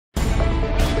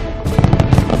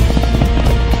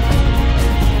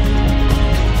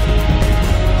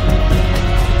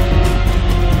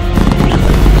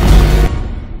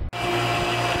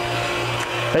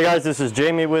Hey guys, this is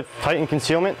Jamie with Titan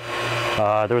Concealment.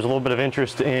 There was a little bit of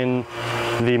interest in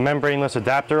the membraneless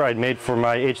adapter I'd made for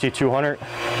my HD200.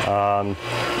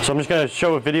 So I'm just going to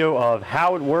show a video of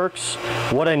how it works,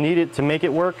 what I needed to make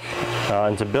it work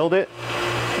and to build it,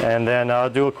 and then I'll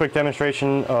do a quick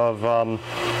demonstration of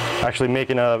actually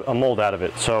making a mold out of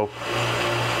it. So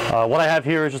what I have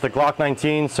here is just a Glock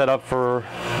 19 set up for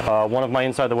one of my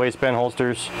inside the waistband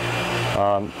holsters.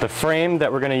 The frame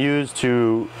that we're going to use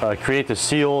to create the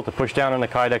seal to push down on the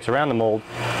kydex around the mold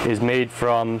is made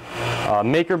from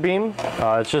MakerBeam.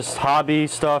 It's just hobby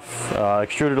stuff,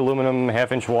 extruded aluminum,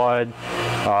 1/2 inch wide.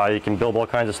 You can build all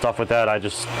kinds of stuff with that. I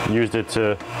just used it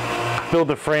to build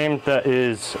the frame that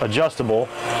is adjustable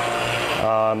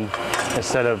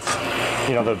instead of,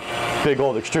 you know, the big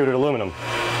old extruded aluminum.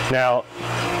 Now,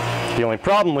 the only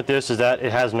problem with this is that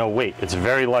it has no weight. It's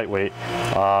very lightweight,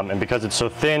 and because it's so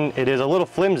thin, it is a little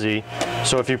flimsy.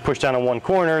 So if you push down on one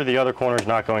corner, the other corner is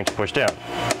not going to push down.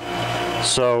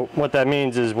 So what that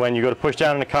means is when you go to push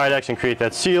down on the kydex and create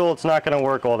that seal, it's not going to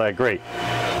work all that great.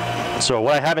 So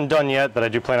what I haven't done yet, that I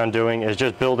do plan on doing, is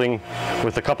just building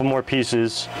with a couple more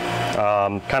pieces,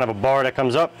 kind of a bar that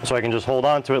comes up, so I can just hold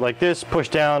on to it like this, push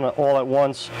down all at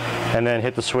once, and then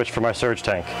hit the switch for my surge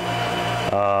tank.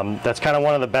 That's kind of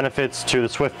one of the benefits to the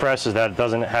Swift press, is that it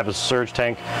doesn't have a surge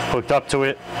tank hooked up to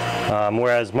it,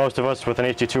 whereas most of us with an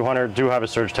HD200 do have a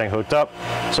surge tank hooked up,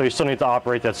 so you still need to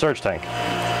operate that surge tank.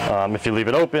 If you leave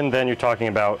it open, then you're talking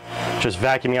about just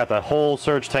vacuuming out that whole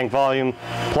surge tank volume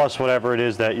plus whatever it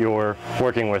is that you're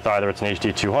working with, either it's an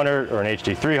HD200 or an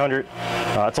HD300.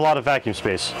 It's a lot of vacuum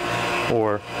space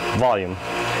or volume.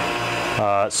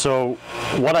 So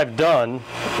what I've done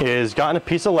is gotten a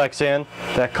piece of Lexan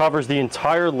that covers the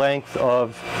entire length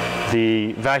of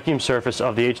the vacuum surface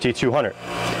of the HD200.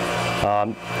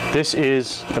 This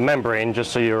is the membrane,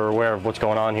 just so you're aware of what's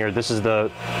going on here. This is the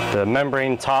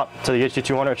membrane top to the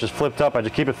HD200. It's just flipped up. I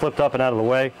just keep it flipped up and out of the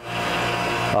way.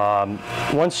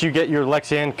 Once you get your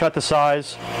Lexan, cut the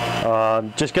size,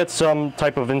 just get some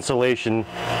type of insulation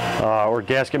or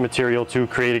gasket material to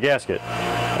create a gasket.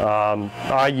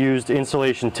 I used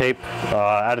insulation tape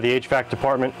out of the HVAC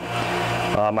department.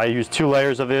 I used 2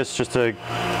 layers of this just to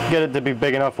get it to be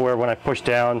big enough where when I push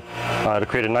down to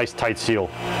create a nice tight seal.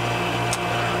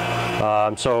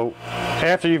 So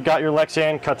after you've got your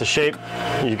Lexan cut to shape,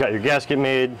 you've got your gasket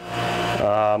made,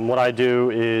 what I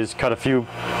do is cut a few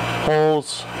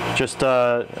holes, just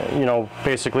you know,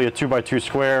 basically a 2x2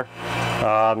 square.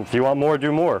 If you want more,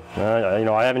 do more. You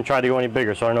know, I haven't tried to go any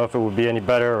bigger, so I don't know if it would be any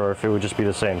better or if it would just be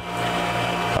the same.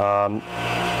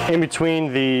 In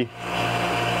between the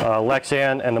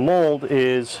Lexan and the mold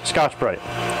is Scotch-Brite.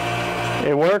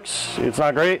 It works. It's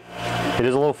not great. It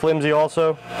is a little flimsy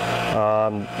also.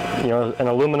 You know, an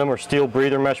aluminum or steel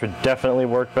breather mesh would definitely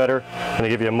work better. Going to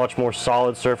give you a much more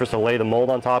solid surface to lay the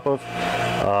mold on top of.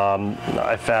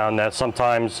 I found that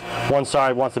sometimes one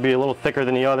side wants to be a little thicker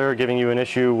than the other, giving you an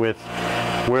issue with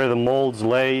where the molds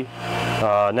lay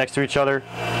next to each other.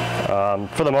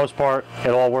 For the most part,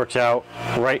 it all works out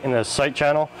right in the sight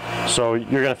channel, so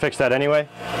you're going to fix that anyway.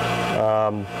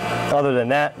 Other than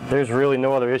that, there's really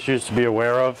no other issues to be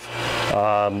aware of.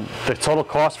 The total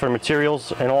cost for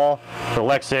materials and all, the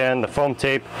Lexan, the foam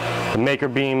tape, the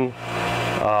MakerBeam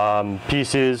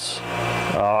pieces,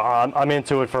 I'm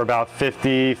into it for about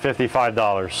 $50,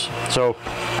 $55. So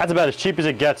that's about as cheap as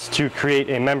it gets to create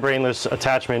a membraneless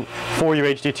attachment for your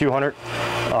HD200.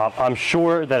 I'm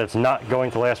sure that it's not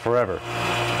going to last forever,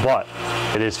 but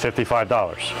it is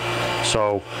 $55.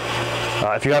 So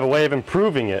if you have a way of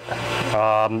improving it,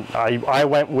 I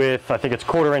went with, I think it's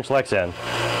 1/4 inch Lexan.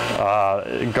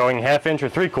 Going 1/2 inch or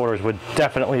 3/4 would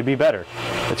definitely be better.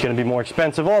 It's going to be more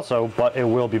expensive also, but it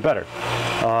will be better.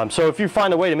 So if you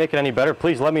find a way to make it any better,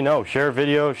 please let me know. Share a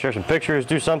video, share some pictures,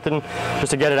 do something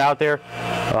just to get it out there.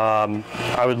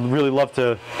 I would really love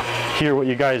to hear what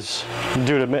you guys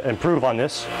do to improve on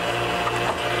this.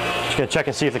 Just going to check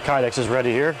and see if the kydex is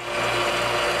ready here.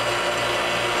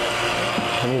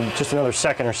 I need just another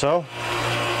second or so.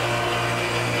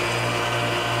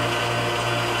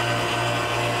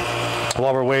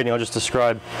 While we're waiting, I'll just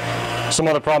describe some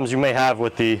other problems you may have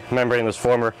with the membraneless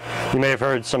former. You may have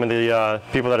heard some of the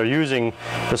people that are using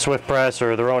the Swift press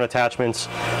or their own attachments,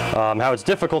 how it's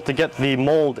difficult to get the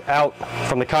mold out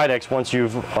from the kydex once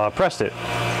you've pressed it.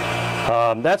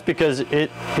 That's because it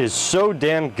is so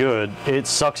damn good, it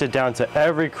sucks it down to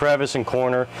every crevice and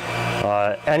corner.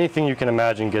 Anything you can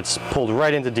imagine gets pulled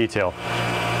right into detail.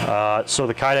 So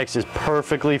the kydex is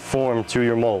perfectly formed to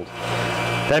your mold.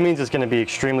 That means it's going to be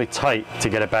extremely tight to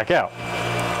get it back out.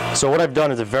 So what I've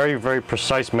done is a very, very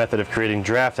precise method of creating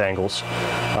draft angles,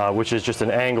 which is just an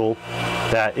angle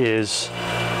that is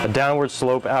a downward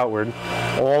slope outward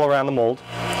all around the mold.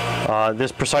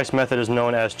 This precise method is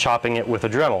known as chopping it with a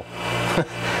Dremel.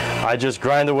 I just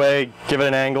grind away, give it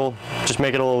an angle, just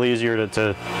make it a little easier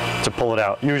to pull it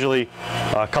out. Usually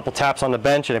a couple taps on the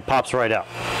bench and it pops right out.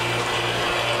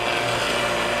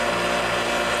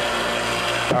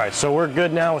 Alright, so we're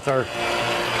good now with our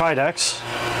Kydex.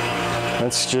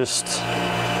 Let's just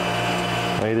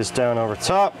lay this down over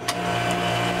top.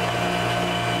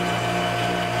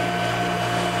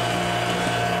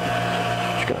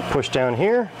 Just gonna push down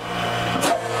here.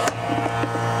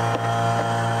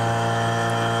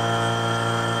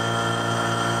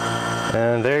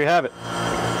 And there you have it.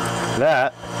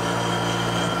 That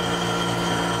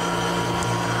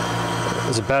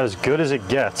is about as good as it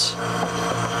gets.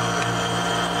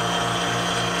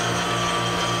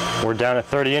 We're down at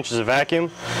 30 inches of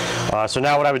vacuum. So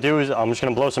now what I would do is I'm just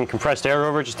going to blow some compressed air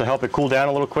over it just to help it cool down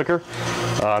a little quicker.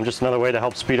 Just another way to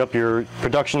help speed up your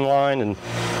production line and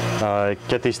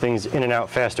get these things in and out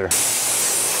faster.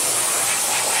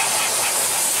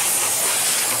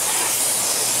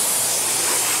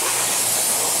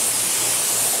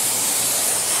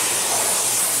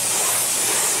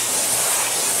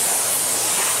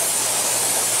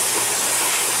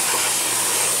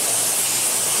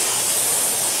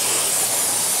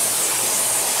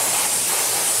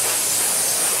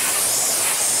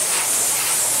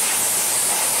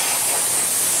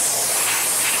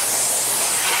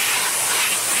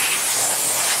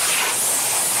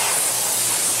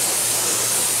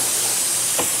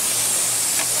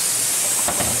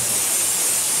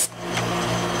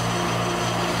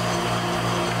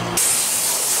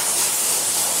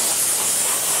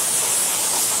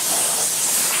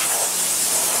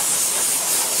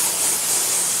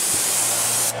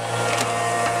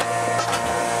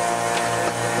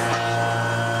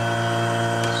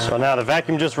 So now the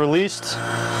vacuum just released.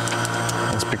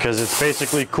 It's because it's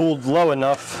basically cooled low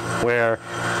enough where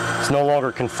it's no longer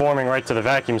conforming right to the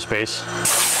vacuum space.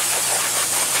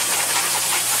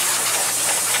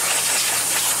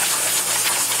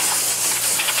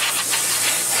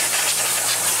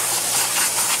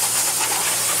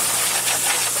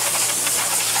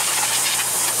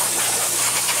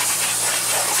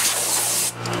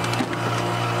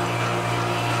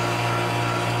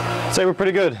 I'd say we're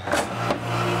pretty good.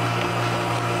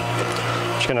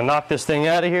 Just gonna knock this thing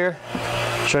out of here,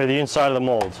 show you the inside of the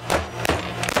mold.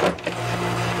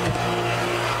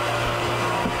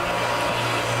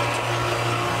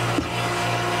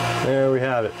 There we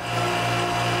have it.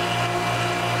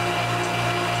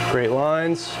 Great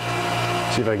lines.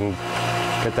 See if I can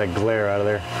get that glare out of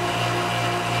there.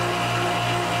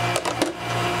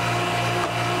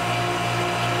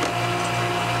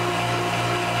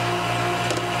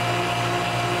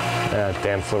 Ah,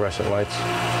 damn fluorescent lights.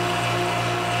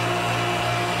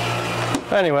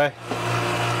 Anyway,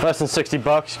 less than 60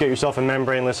 bucks, get yourself a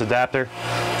membraneless adapter,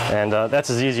 and that's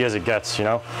as easy as it gets, you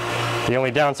know. The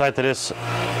only downside to this,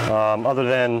 other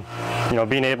than, you know,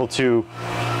 being able to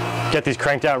get these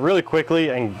cranked out really quickly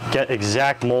and get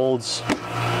exact molds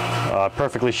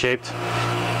perfectly shaped,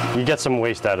 you get some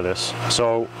waste out of this.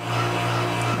 So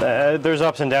there's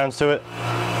ups and downs to it.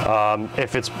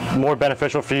 If it's more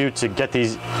beneficial for you to get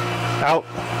these out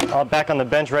back on the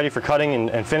bench ready for cutting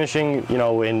and finishing, you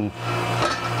know, in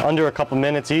under a couple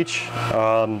minutes each,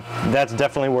 that's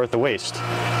definitely worth the waste.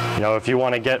 You know, if you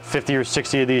want to get 50 or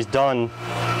 60 of these done,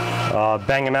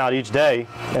 bang them out each day,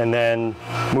 and then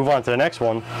move on to the next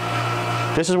one,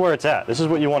 this is where it's at. This is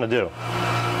what you want to do.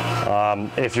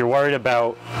 If you're worried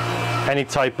about any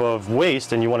type of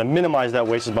waste and you want to minimize that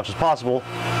waste as much as possible,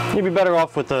 you'd be better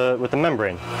off with the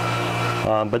membrane.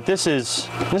 But this is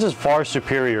far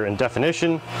superior in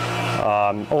definition,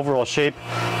 overall shape,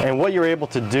 and what you're able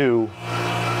to do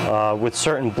with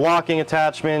certain blocking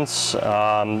attachments,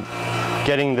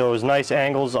 getting those nice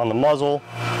angles on the muzzle,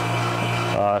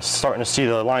 starting to see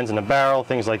the lines in the barrel,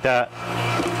 things like that.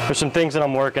 There's some things that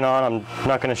I'm working on. I'm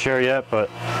not going to share yet, but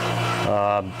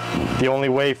the only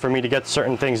way for me to get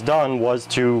certain things done was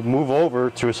to move over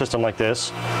to a system like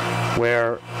this,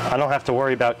 where I don't have to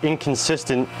worry about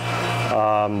inconsistent,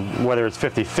 whether it's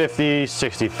 50-50,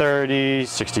 60-30,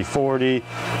 60-40,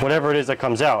 whatever it is that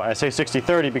comes out. I say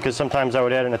 60-30 because sometimes I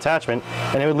would add an attachment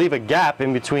and it would leave a gap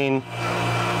in between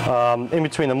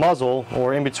the muzzle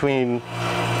or in between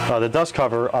the dust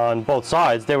cover on both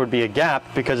sides. There would be a gap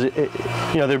because you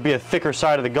know, there'd be a thicker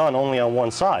side of the gun only on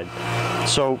one side.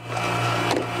 So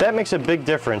that makes a big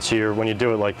difference here when you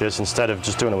do it like this instead of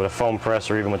just doing it with a foam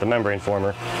press or even with a membrane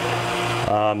former.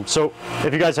 So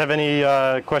if you guys have any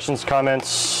questions,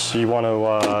 comments, you want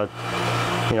to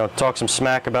you know, talk some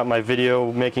smack about my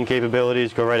video making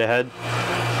capabilities, go right ahead.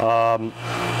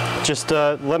 Just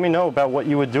let me know about what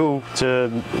you would do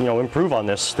to, improve on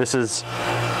this. This is,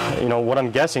 what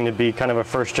I'm guessing to be kind of a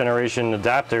first generation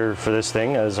adapter for this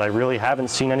thing, as I really haven't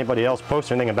seen anybody else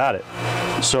post anything about it.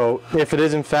 So if it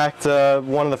is in fact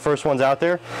one of the first ones out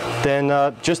there,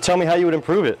 then just tell me how you would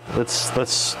improve it.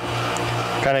 Let's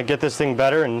kind of get this thing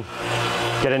better and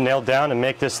get it nailed down and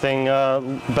make this thing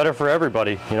better for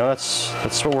everybody. That's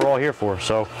what we're all here for.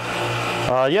 So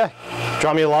yeah,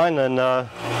 drop me a line and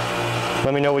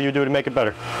let me know what you do to make it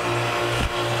better.